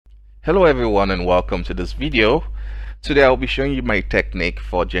Hello everyone and welcome to this video. Today I'll be showing you my technique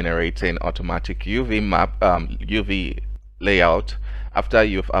for generating automatic UV layout after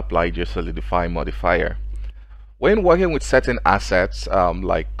you've applied your Solidify modifier. When working with certain assets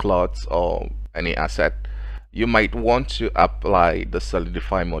like cloths or any asset, you might want to apply the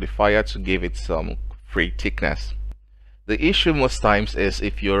Solidify modifier to give it some free thickness. The issue most times is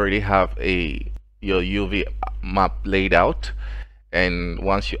if you already have your UV map laid out, and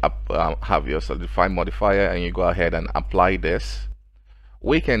once you have your Solidify modifier and you go ahead and apply this,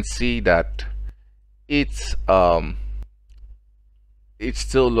 we can see that it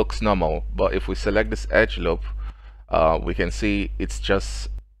still looks normal. But if we select this edge loop, we can see it's just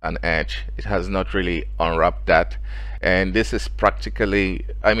an edge. It has not really unwrapped that, and this is practically,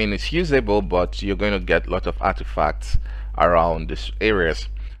 I mean, it's usable, but you're going to get a lot of artifacts around these areas.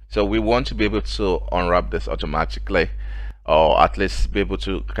 So we want to be able to unwrap this automatically, or at least be able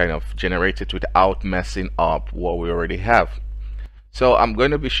to kind of generate it without messing up what we already have. So I'm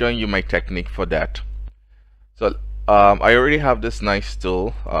going to be showing you my technique for that. So I already have this nice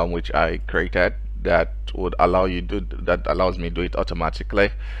tool which I created that would allow you that allows me to do it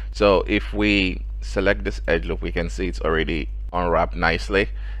automatically. So if we select this edge loop, we can see it's already unwrapped nicely,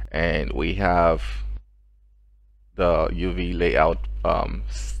 and we have the UV layout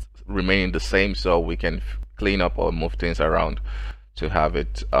remaining the same, so we can clean up or move things around to have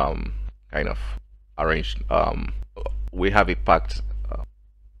it kind of arranged. We have it packed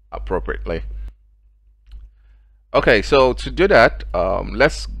appropriately. Okay, so to do that,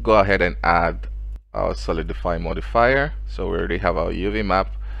 let's go ahead and add our Solidify modifier. So we already have our UV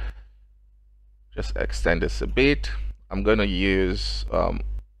map. Just extend this a bit. I'm going to use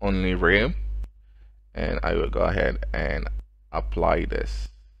only rim, and I will go ahead and apply this.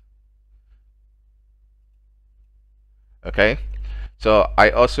 Okay, so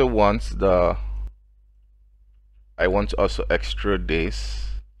I also want to also extrude this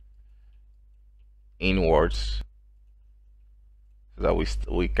inwards so that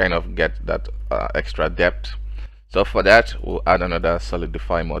we kind of get that extra depth. So for that, we'll add another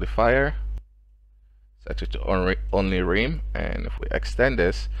Solidify modifier, set it to only rim, and if we extend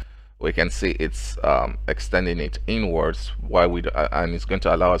this, we can see it's extending it inwards while and it's going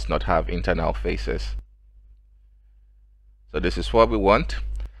to allow us not have internal faces. So this is what we want.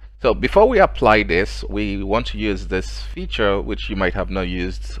 So before we apply this, we want to use this feature which you might have not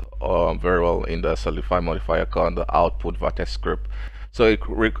used very well in the Solidify modifier, called the output vertex group. So it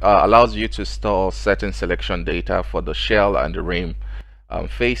allows you to store certain selection data for the shell and the rim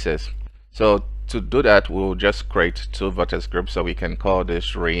faces. So to do that, we'll just create two vertex groups. So we can call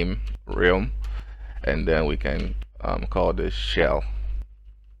this rim, and then we can call this shell.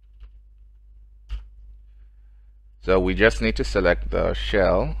 So we just need to select the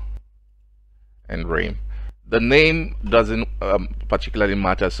shell and rim. The name doesn't particularly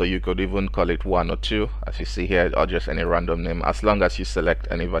matter, so you could even call it 1 or 2, as you see here, or just any random name. As long as you select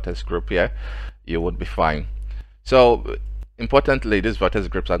any vertex group here, you would be fine. So importantly, these vertex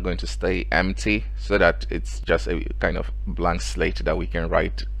groups are going to stay empty, so that it's just a kind of blank slate that we can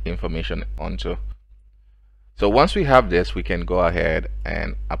write information onto. So once we have this, we can go ahead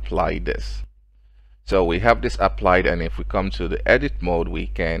and apply this. So we have this applied, and if we come to the edit mode, we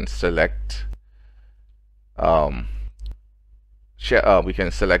can select we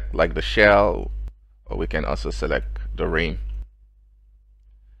can select like the shell, or we can also select the rim.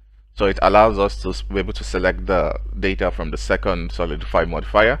 So it allows us to be able to select the data from the second Solidify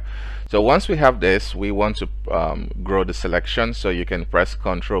modifier. So once we have this, we want to grow the selection, so you can press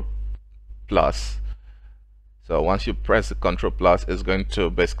Ctrl+. So once you press the Ctrl+, it's going to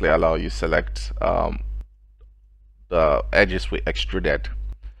basically allow you select the edges we extruded.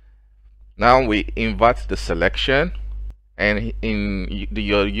 Now we invert the selection, and in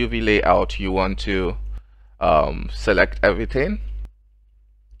your UV layout, you want to select everything.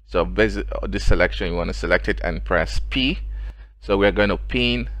 So basically, this selection, you want to select it and press P. So we're going to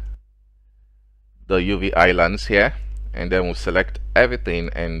pin the UV islands here, and then we'll select everything,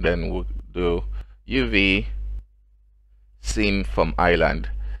 and then we'll do UV seam from island.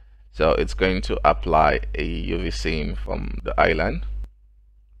 So it's going to apply a UV seam from the island.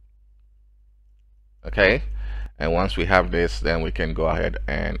 Okay, and once we have this, then we can go ahead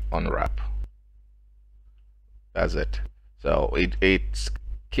and unwrap. That's it. So it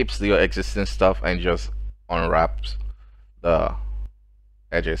keeps your existing stuff and just unwraps the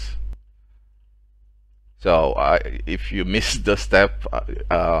edges. So if you miss the step,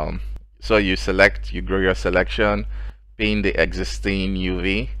 so you grow your selection, pin the existing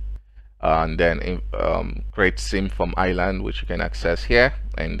UV, and then create seam from island, which you can access here,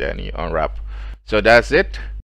 and then you unwrap. So that's it.